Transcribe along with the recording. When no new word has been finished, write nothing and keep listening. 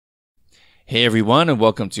Hey everyone, and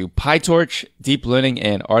welcome to PyTorch, Deep Learning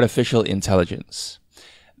and Artificial Intelligence.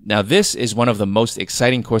 Now this is one of the most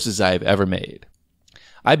exciting courses I've ever made.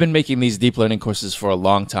 I've been making these deep learning courses for a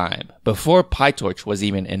long time, before PyTorch was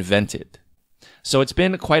even invented. So it's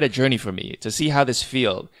been quite a journey for me to see how this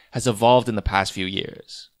field has evolved in the past few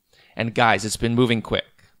years. And guys, it's been moving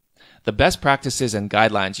quick. The best practices and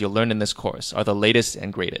guidelines you'll learn in this course are the latest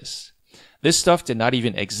and greatest. This stuff did not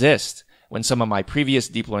even exist when some of my previous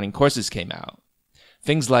deep learning courses came out.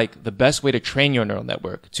 Things like the best way to train your neural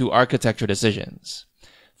network to architecture decisions.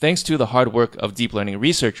 Thanks to the hard work of deep learning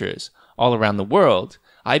researchers all around the world,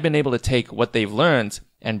 I've been able to take what they've learned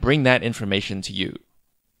and bring that information to you.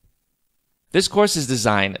 This course is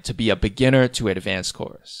designed to be a beginner to advanced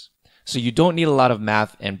course. So you don't need a lot of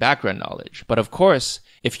math and background knowledge, but of course,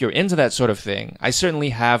 if you're into that sort of thing, I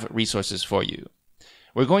certainly have resources for you.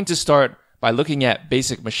 We're going to start by looking at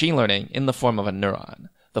basic machine learning in the form of a neuron,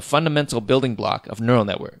 the fundamental building block of neural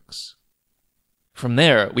networks. From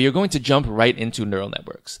there, we are going to jump right into neural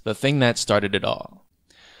networks, the thing that started it all.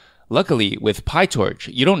 Luckily, with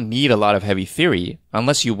PyTorch, you don't need a lot of heavy theory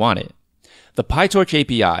unless you want it. The PyTorch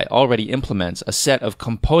API already implements a set of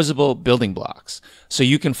composable building blocks, so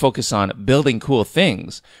you can focus on building cool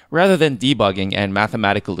things rather than debugging and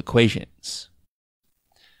mathematical equations.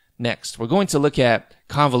 Next, we're going to look at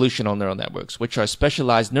convolutional neural networks, which are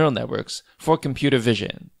specialized neural networks for computer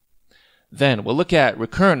vision. Then we'll look at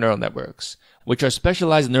recurrent neural networks, which are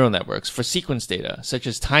specialized neural networks for sequence data, such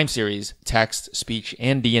as time series, text, speech,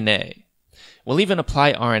 and DNA. We'll even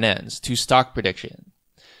apply RNNs to stock prediction.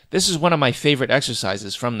 This is one of my favorite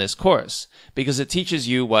exercises from this course, because it teaches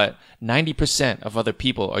you what 90% of other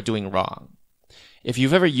people are doing wrong. If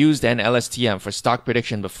you've ever used an LSTM for stock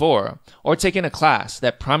prediction before, or taken a class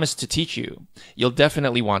that promised to teach you, you'll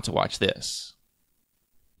definitely want to watch this.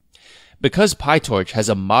 Because PyTorch has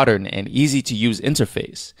a modern and easy-to-use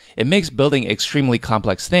interface, it makes building extremely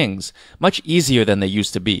complex things much easier than they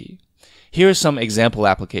used to be. Here are some example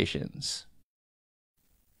applications.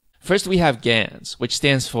 First, we have GANs, which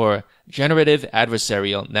stands for Generative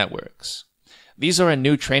Adversarial Networks. These are a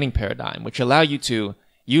new training paradigm which allow you to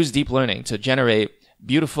use deep learning to generate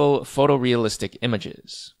beautiful photorealistic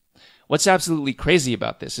images. What's absolutely crazy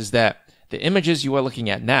about this is that the images you are looking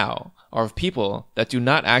at now are of people that do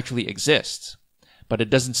not actually exist. But it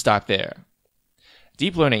doesn't stop there.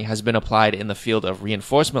 Deep learning has been applied in the field of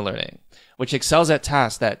reinforcement learning, which excels at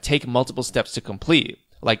tasks that take multiple steps to complete,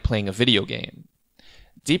 like playing a video game.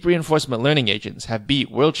 Deep reinforcement learning agents have beat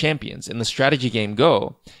world champions in the strategy game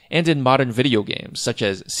Go and in modern video games such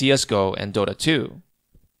as CSGO and Dota 2.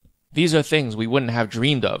 These are things we wouldn't have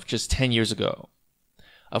dreamed of just 10 years ago.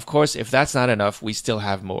 Of course, if that's not enough, we still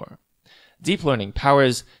have more. Deep learning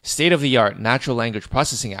powers state-of-the-art natural language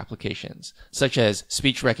processing applications, such as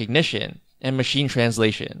speech recognition and machine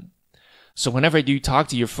translation. So whenever you talk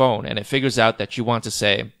to your phone and it figures out that you want to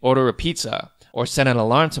say, order a pizza, or set an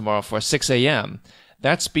alarm tomorrow for 6 a.m.,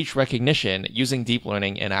 that's speech recognition using deep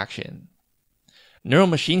learning in action. Neural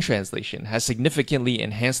machine translation has significantly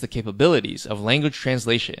enhanced the capabilities of language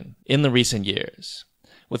translation in the recent years.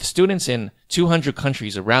 With students in 200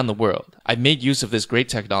 countries around the world, I've made use of this great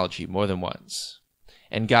technology more than once.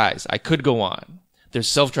 And guys, I could go on. There's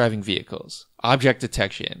self-driving vehicles, object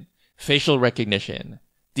detection, facial recognition,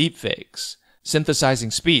 deepfakes,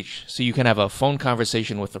 synthesizing speech so you can have a phone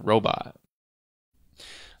conversation with a robot.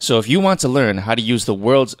 So if you want to learn how to use the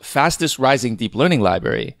world's fastest rising deep learning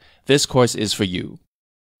library, this course is for you.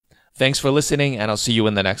 Thanks for listening, and I'll see you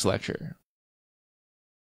in the next lecture.